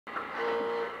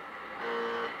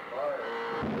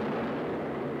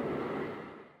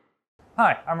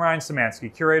Hi, I'm Ryan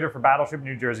Szymanski, curator for Battleship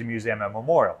New Jersey Museum and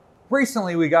Memorial.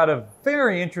 Recently, we got a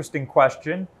very interesting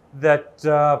question that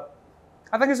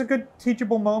I think is a good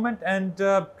teachable moment and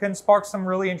can spark some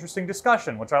really interesting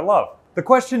discussion, which I love. The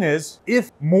question is,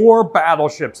 if more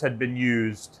battleships had been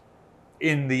used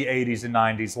in the 80s and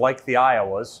 90s, like the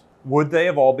Iowas, would they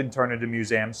have all been turned into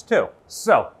museums too?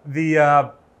 So,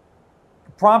 the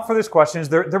prompt for this question is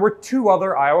there were two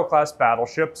other Iowa-class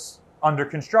battleships under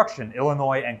construction,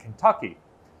 Illinois and Kentucky.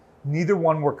 Neither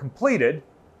one were completed.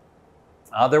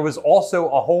 There was also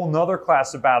a whole nother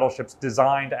class of battleships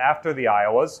designed after the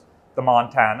Iowas, the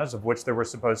Montanas, of which there were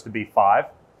supposed to be 5,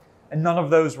 and none of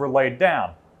those were laid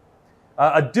down.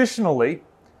 Additionally,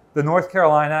 the North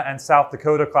Carolina and South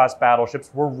Dakota class battleships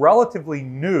were relatively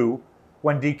new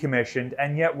when decommissioned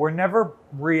and yet were never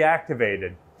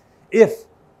reactivated. If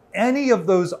any of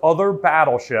those other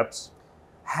battleships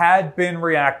had been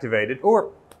reactivated,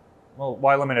 or, well,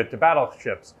 why limit it to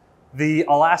battleships? The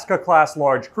Alaska-class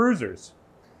large cruisers,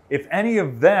 if any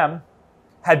of them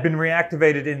had been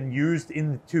reactivated and used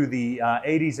into the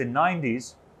 80s and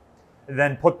 90s,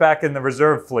 then put back in the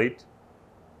reserve fleet,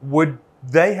 would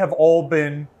they have all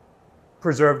been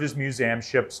preserved as museum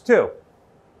ships too?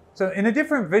 So in a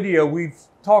different video, we've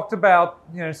talked about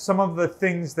some of the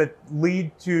things that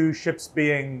lead to ships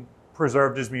being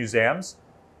preserved as museums.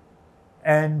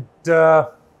 And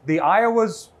the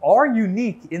Iowas are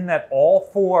unique in that all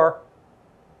 4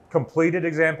 completed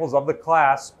examples of the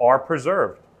class are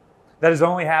preserved. That has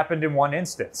only happened in one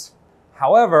instance.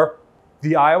 However,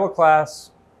 the Iowa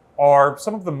class are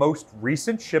some of the most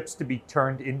recent ships to be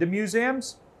turned into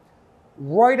museums,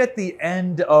 right at the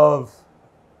end of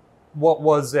what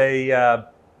was a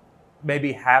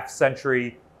maybe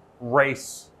half-century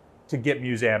race to get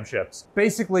museum ships.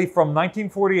 Basically, from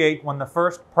 1948, when the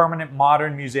first permanent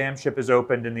modern museum ship is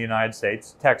opened in the United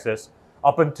States, Texas,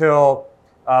 up until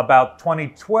about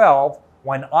 2012,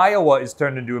 when Iowa is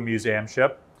turned into a museum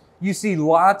ship, you see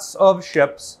lots of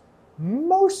ships,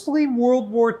 mostly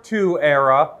World War II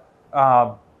era,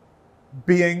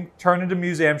 being turned into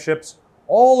museum ships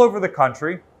all over the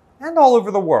country and all over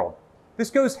the world. This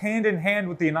goes hand in hand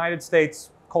with the United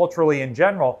States culturally in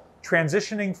general,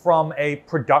 transitioning from a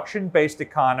production-based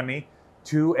economy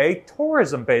to a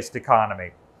tourism-based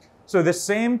economy. So the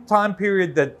same time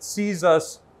period that sees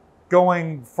us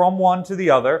going from one to the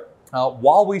other,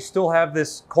 while we still have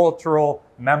this cultural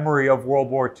memory of World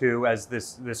War II as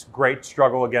this great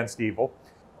struggle against evil,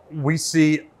 we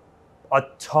see a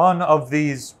ton of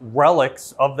these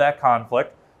relics of that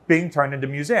conflict being turned into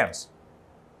museums,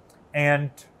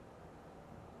 and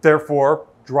therefore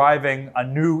driving a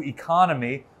new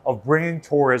economy of bringing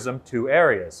tourism to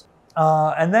areas.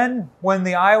 And then when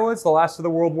the Iowas, the last of the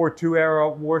World War II era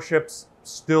warships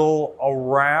still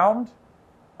around,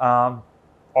 are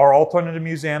all turned into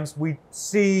museums, we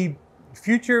see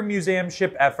future museum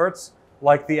ship efforts,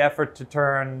 like the effort to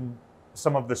turn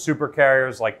some of the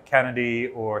supercarriers like Kennedy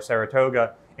or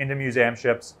Saratoga into museum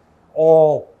ships,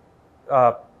 all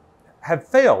have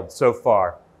failed so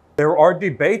far. There are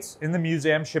debates in the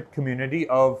museum ship community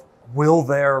of, will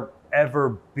there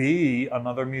ever be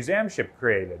another museum ship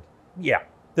created? Yeah,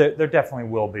 there definitely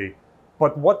will be.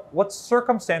 But what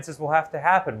circumstances will have to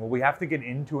happen? Will we have to get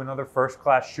into another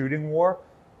first-class shooting war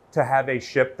to have a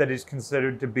ship that is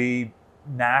considered to be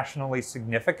nationally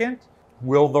significant?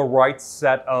 Will the right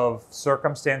set of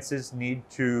circumstances need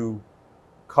to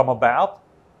come about?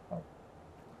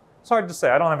 It's hard to say.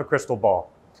 I don't have a crystal ball.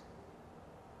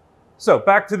 So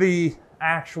back to the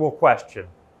actual question.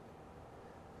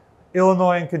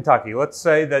 Illinois and Kentucky, let's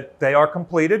say that they are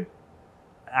completed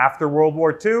after World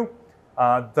War II.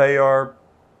 They are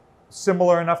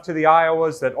similar enough to the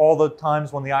Iowas that all the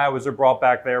times when the Iowas are brought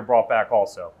back, they are brought back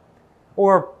also.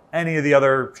 Or any of the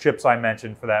other ships I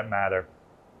mentioned for that matter.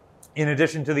 In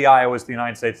addition to the Iowas, the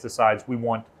United States decides we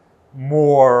want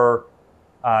more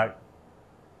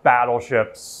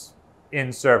battleships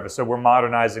in service. So we're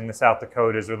modernizing the South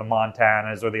Dakotas or the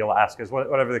Montanas or the Alaskas,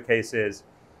 whatever the case is,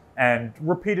 and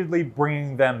repeatedly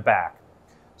bringing them back.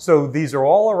 So these are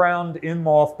all around in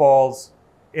mothballs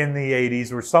in the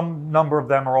 80s, or some number of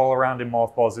them are all around in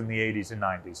mothballs in the 80s and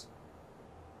 90s.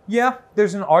 Yeah,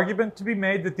 there's an argument to be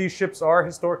made that these ships are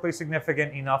historically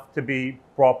significant enough to be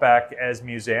brought back as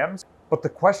museums. But the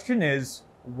question is,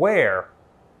 where?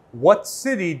 What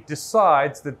city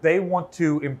decides that they want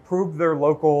to improve their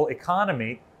local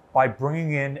economy by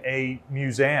bringing in a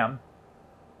museum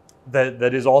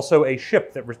that is also a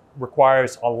ship that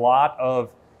requires a lot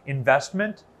of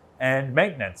investment and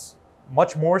maintenance,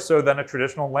 much more so than a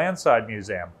traditional landside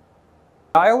museum?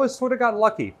 Iowa sort of got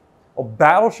lucky. Well,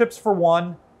 battleships, for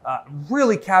one,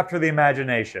 really capture the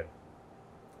imagination.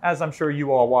 as I'm sure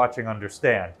you all watching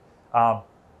understand.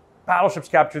 Battleships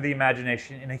capture the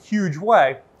imagination in a huge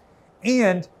way,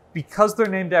 and because they're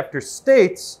named after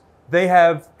states, they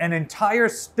have an entire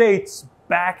state's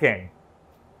backing,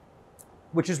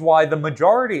 which is why the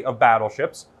majority of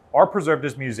battleships are preserved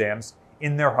as museums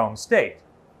in their home state.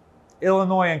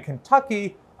 Illinois and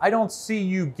Kentucky, I don't see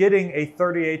you getting a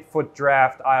 38-foot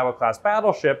draft Iowa-class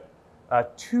battleship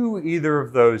to either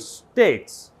of those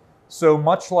states. So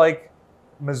much like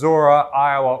Missouri,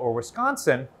 Iowa, or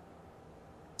Wisconsin,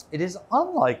 it is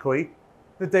unlikely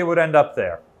that they would end up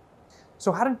there.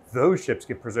 So how did those ships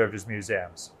get preserved as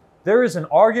museums? There is an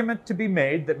argument to be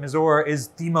made that Missouri is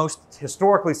the most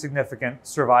historically significant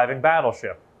surviving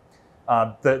battleship.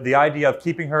 The idea of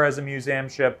keeping her as a museum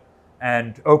ship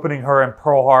and opening her in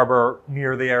Pearl Harbor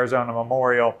near the Arizona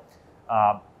Memorial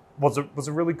was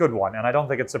a really good one, and I don't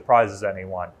think it surprises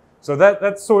anyone. So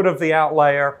that's sort of the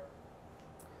outlier.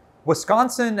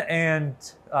 Wisconsin and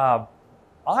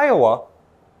Iowa,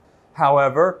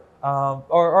 however,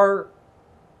 are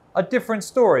a different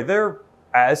story. They're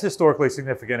as historically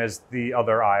significant as the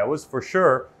other Iowas, for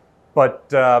sure, but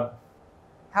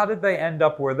how did they end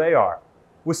up where they are?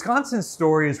 Wisconsin's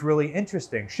story is really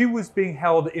interesting. She was being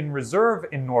held in reserve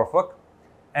in Norfolk,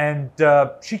 and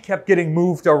she kept getting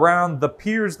moved around the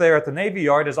piers there at the Navy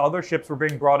Yard as other ships were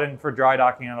being brought in for dry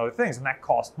docking and other things, and that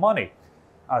cost money.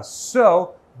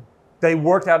 So they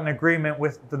worked out an agreement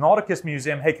with the Nauticus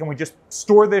Museum. Hey, can we just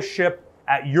store this ship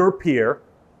at your pier?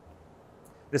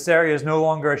 This area is no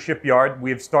longer a shipyard. We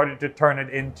have started to turn it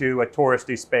into a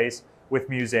touristy space with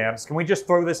museums. Can we just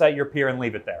throw this at your pier and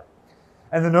leave it there?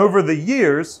 And then over the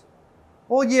years,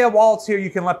 well, yeah, while it's here, you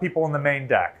can let people on the main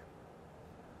deck.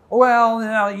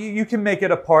 Well, you can make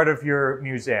it a part of your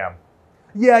museum.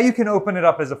 Yeah, you can open it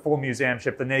up as a full museum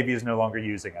ship. The Navy is no longer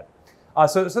using it.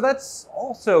 So that's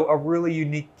also a really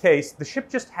unique case. The ship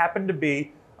just happened to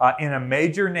be in a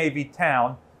major Navy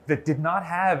town that did not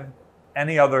have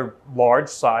any other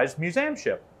large-sized museum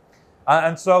ship.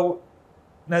 And so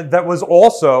that was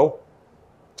also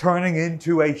turning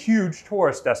into a huge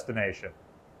tourist destination.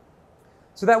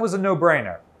 So that was a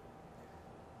no-brainer.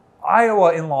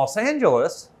 Iowa in Los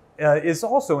Angeles is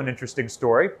also an interesting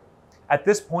story. At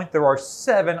this point, there are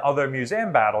 7 other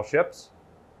museum battleships,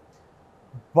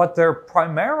 but they're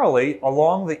primarily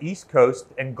along the East Coast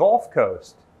and Gulf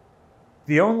Coast.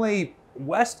 The only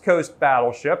West Coast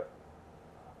battleship,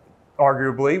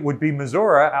 arguably, would be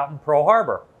Missouri out in Pearl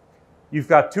Harbor. You've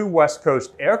got 2 West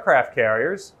Coast aircraft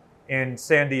carriers in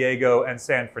San Diego and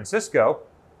San Francisco,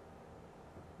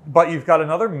 but you've got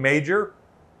another major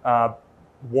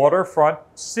waterfront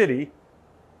city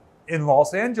in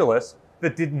Los Angeles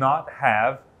that did not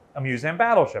have a museum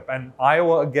battleship. And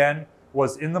Iowa, again,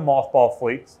 was in the mothball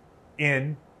fleet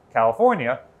in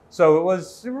California, so it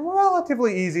was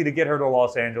relatively easy to get her to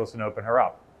Los Angeles and open her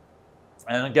up.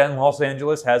 And again, Los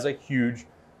Angeles has a huge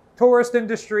tourist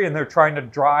industry, and they're trying to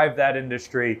drive that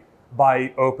industry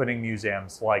by opening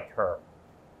museums like her.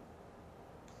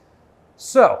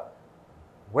 So,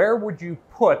 where would you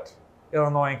put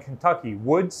Illinois and Kentucky?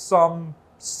 Would some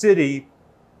city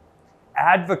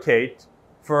advocate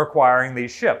for acquiring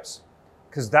these ships?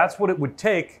 Because that's what it would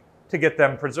take to get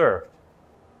them preserved.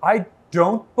 I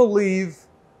don't believe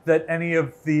that any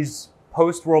of these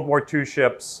post-World War II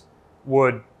ships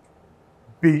would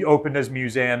be opened as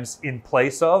museums in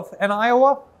place of an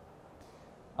Iowa.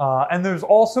 And there's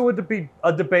also a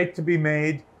debate to be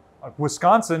made.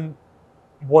 Wisconsin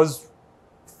was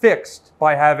fixed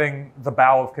by having the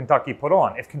bow of Kentucky put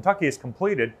on. If Kentucky is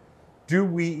completed, do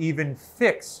we even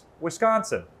fix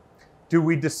Wisconsin? Do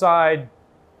we decide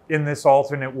in this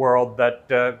alternate world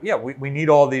that, yeah, we need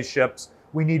all these ships.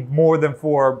 We need more than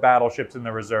 4 battleships in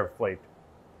the reserve fleet?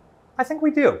 I think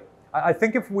we do. I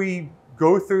think if we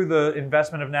go through the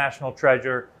investment of national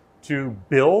treasure to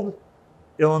build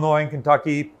Illinois and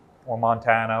Kentucky, or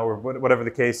Montana, or whatever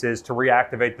the case is, to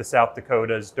reactivate the South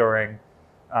Dakotas during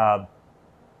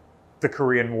the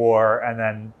Korean War, and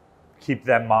then keep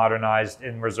them modernized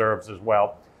in reserves as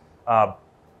well.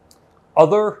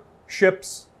 Other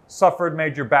ships suffered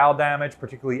major bow damage,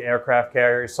 particularly aircraft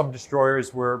carriers. Some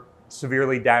destroyers were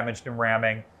severely damaged in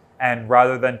ramming, and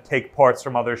rather than take parts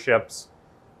from other ships,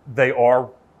 they are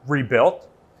rebuilt.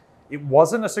 It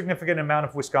wasn't a significant amount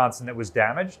of Wisconsin that was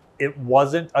damaged. It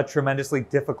wasn't a tremendously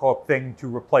difficult thing to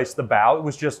replace the bow. It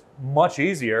was just much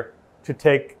easier to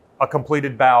take a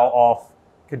completed bow off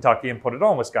Kentucky and put it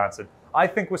on Wisconsin. I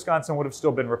think Wisconsin would have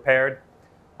still been repaired.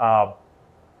 I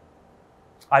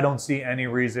don't see any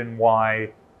reason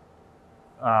why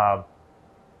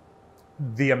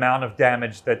the amount of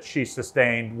damage that she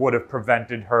sustained would have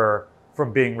prevented her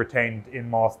from being retained in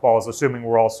mothballs, assuming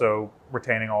we're also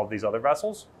retaining all of these other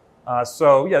vessels.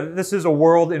 So yeah, this is a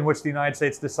world in which the United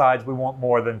States decides we want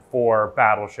more than 4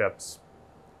 battleships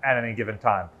at any given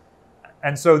time.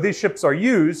 And so these ships are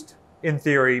used, in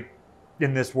theory,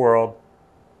 in this world.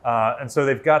 And so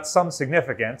they've got some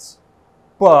significance.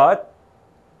 But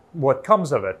what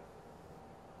comes of it?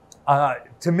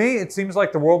 To me, it seems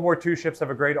like the World War II ships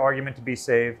have a great argument to be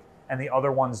saved, and the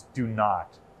other ones do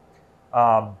not.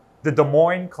 The Des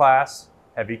Moines class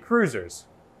heavy cruisers.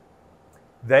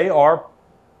 They are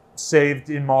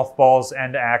saved in mothballs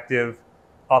and active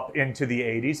up into the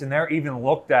 80s, and they're even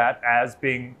looked at as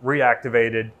being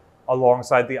reactivated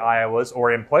alongside the Iowas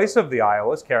or in place of the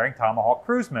Iowas carrying Tomahawk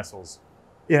cruise missiles.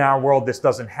 In our world, this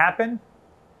doesn't happen,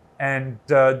 and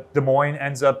Des Moines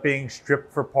ends up being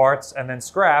stripped for parts and then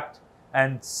scrapped,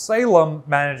 and Salem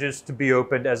manages to be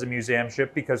opened as a museum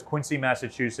ship because Quincy,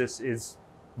 Massachusetts is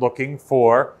looking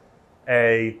for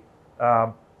a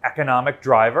economic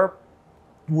driver.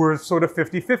 We're sort of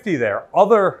 50-50 there.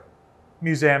 Other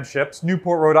museum ships,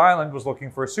 Newport, Rhode Island was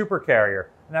looking for a supercarrier,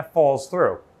 and that falls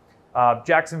through.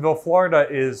 Jacksonville, Florida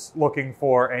is looking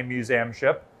for a museum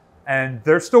ship, and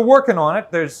they're still working on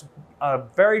it. There's a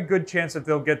very good chance that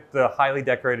they'll get the highly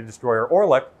decorated destroyer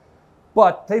Orlick,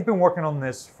 but they've been working on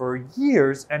this for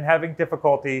years and having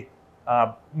difficulty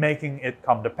making it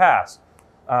come to pass.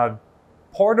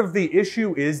 Part of the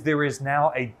issue is there is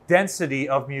now a density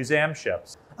of museum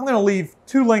ships. I'm going to leave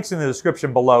 2 links in the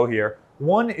description below here.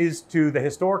 One is to the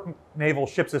Historic Naval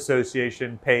Ships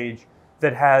Association page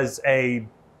that has a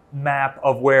map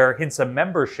of where HNSA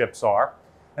member ships are,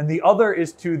 and the other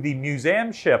is to the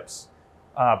museum ships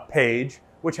page,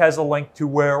 which has a link to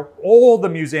where all the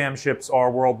museum ships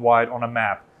are worldwide on a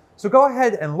map. So go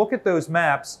ahead and look at those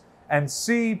maps and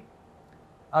see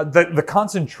the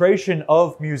concentration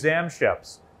of museum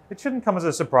ships. It shouldn't come as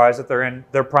a surprise that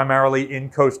they're primarily in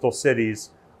coastal cities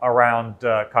around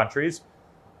countries,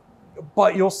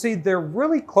 but you'll see they're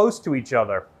really close to each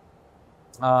other.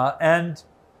 And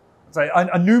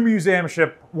a new museum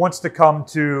ship wants to come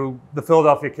to the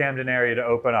Philadelphia-Camden area to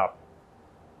open up.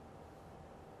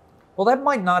 Well, that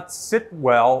might not sit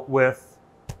well with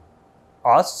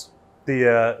us,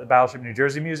 the Battleship New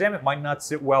Jersey Museum. It might not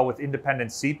sit well with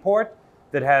Independent Seaport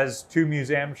that has 2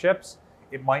 museum ships.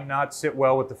 It might not sit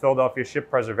well with the Philadelphia Ship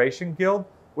Preservation Guild,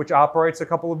 which operates a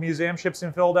couple of museum ships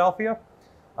in Philadelphia.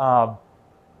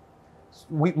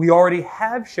 We already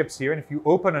have ships here, and if you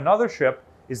open another ship,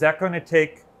 is that going to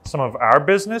take some of our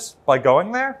business by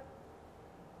going there?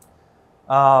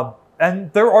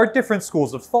 And there are different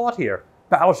schools of thought here.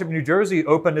 Battleship New Jersey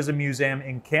opened as a museum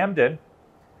in Camden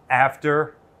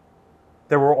after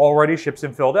there were already ships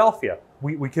in Philadelphia.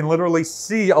 We can literally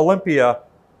see Olympia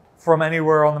from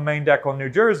anywhere on the main deck on New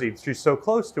Jersey. She's so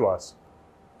close to us.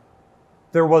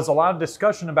 There was a lot of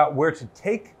discussion about where to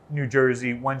take New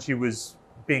Jersey when she was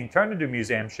being turned into a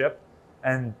museum ship,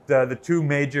 and the 2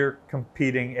 major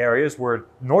competing areas were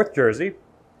North Jersey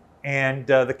and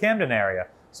the Camden area.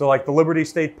 So like the Liberty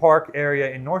State Park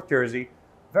area in North Jersey,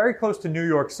 very close to New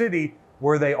York City,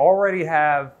 where they already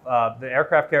have the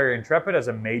aircraft carrier Intrepid as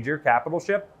a major capital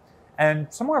ship,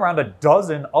 and somewhere around a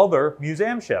dozen other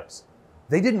museum ships.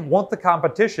 They didn't want the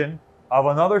competition of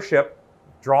another ship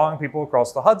drawing people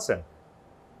across the Hudson.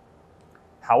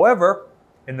 However,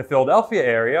 in the Philadelphia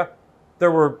area,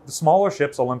 there were the smaller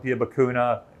ships, Olympia,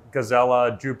 Bacuna,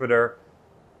 Gazella, Jupiter,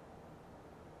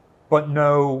 but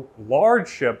no large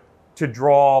ship to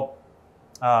draw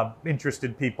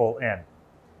interested people in.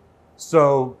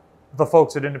 So the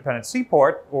folks at Independent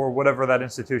Seaport, or whatever that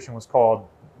institution was called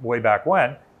way back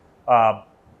when,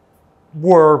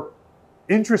 were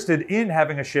interested in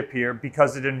having a ship here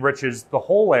because it enriches the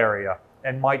whole area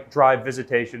and might drive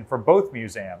visitation for both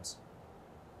museums.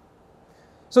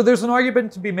 So there's an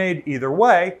argument to be made either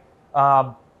way.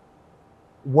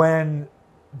 When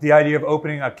the idea of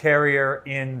opening a carrier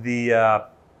in the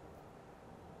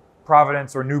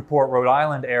Providence or Newport, Rhode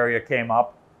Island area came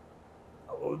up,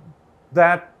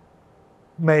 that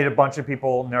made a bunch of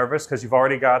people nervous because you've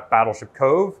already got Battleship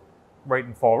Cove right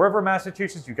in Fall River,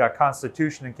 Massachusetts. You've got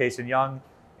Constitution and Case and Young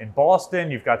in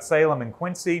Boston. You've got Salem and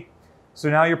Quincy. So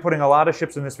now you're putting a lot of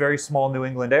ships in this very small New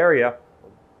England area,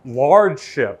 large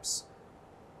ships.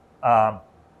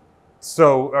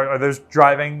 So are those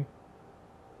driving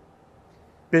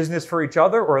business for each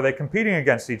other, or are they competing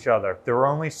against each other? There are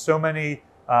only so many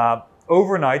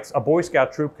overnights a Boy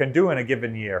Scout troop can do in a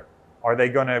given year. Are they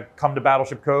going to come to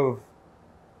Battleship Cove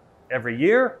every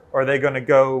year, or are they going to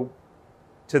go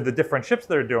to the different ships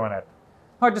that are doing it?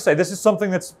 Hard to say. This is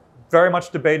something that's very much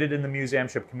debated in the museum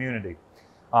ship community.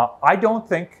 I don't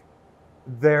think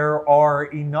there are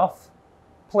enough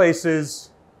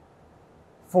places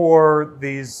for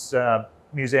these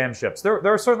museum ships. There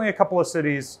are certainly a couple of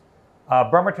cities.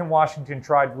 Bremerton, Washington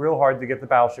tried real hard to get the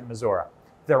battleship Missouri.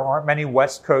 There aren't many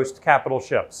West Coast capital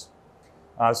ships.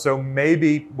 So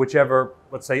maybe whichever,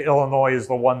 let's say Illinois is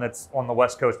the one that's on the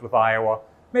West Coast with Iowa,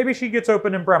 maybe she gets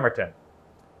open in Bremerton.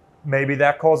 Maybe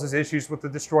that causes issues with the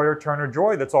destroyer Turner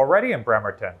Joy that's already in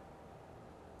Bremerton.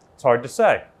 It's hard to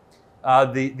say.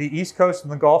 The East Coast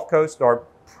and the Gulf Coast are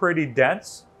pretty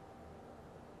dense.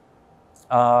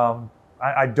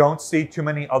 I don't see too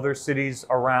many other cities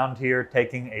around here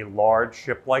taking a large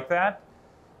ship like that.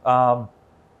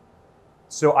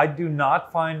 So I do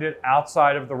not find it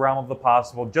outside of the realm of the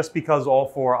possible. Just because all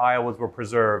 4 Iowas were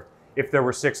preserved, if there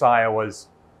were 6 Iowas,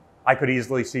 I could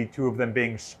easily see 2 of them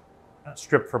being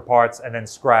stripped for parts and then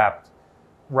scrapped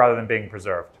rather than being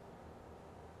preserved.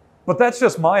 But that's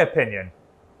just my opinion.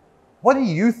 What do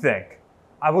you think?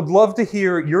 I would love to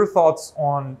hear your thoughts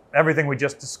on everything we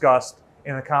just discussed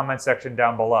in the comment section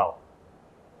down below.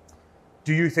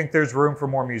 Do you think there's room for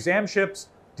more museum ships?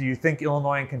 Do you think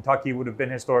Illinois and Kentucky would have been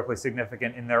historically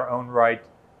significant in their own right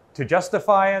to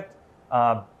justify it?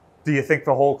 Do you think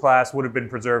the whole class would have been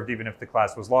preserved even if the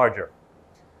class was larger?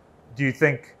 Do you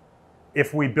think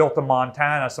if we built a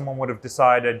Montana, someone would have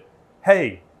decided,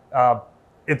 hey,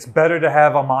 it's better to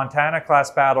have a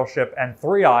Montana-class battleship and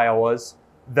 3 Iowas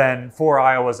than 4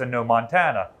 Iowas and no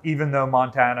Montana, even though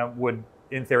Montana would,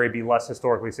 in theory, be less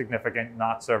historically significant,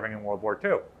 not serving in World War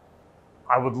II?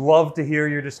 I would love to hear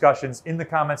your discussions in the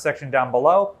comment section down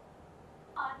below.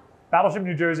 Battleship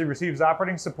New Jersey receives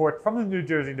operating support from the New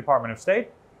Jersey Department of State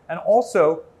and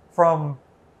also from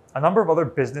a number of other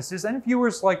businesses and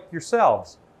viewers like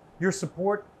yourselves. Your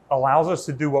support allows us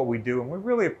to do what we do, and we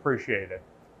really appreciate it.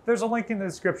 There's a link in the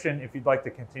description if you'd like to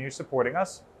continue supporting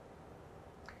us.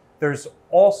 There's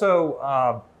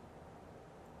also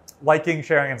liking,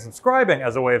 sharing, and subscribing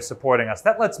as a way of supporting us.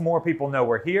 That lets more people know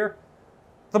we're here.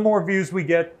 The more views we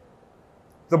get,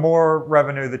 the more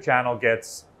revenue the channel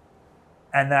gets,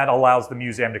 and that allows the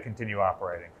museum to continue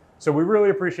operating. So we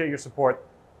really appreciate your support.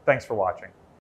 Thanks for watching.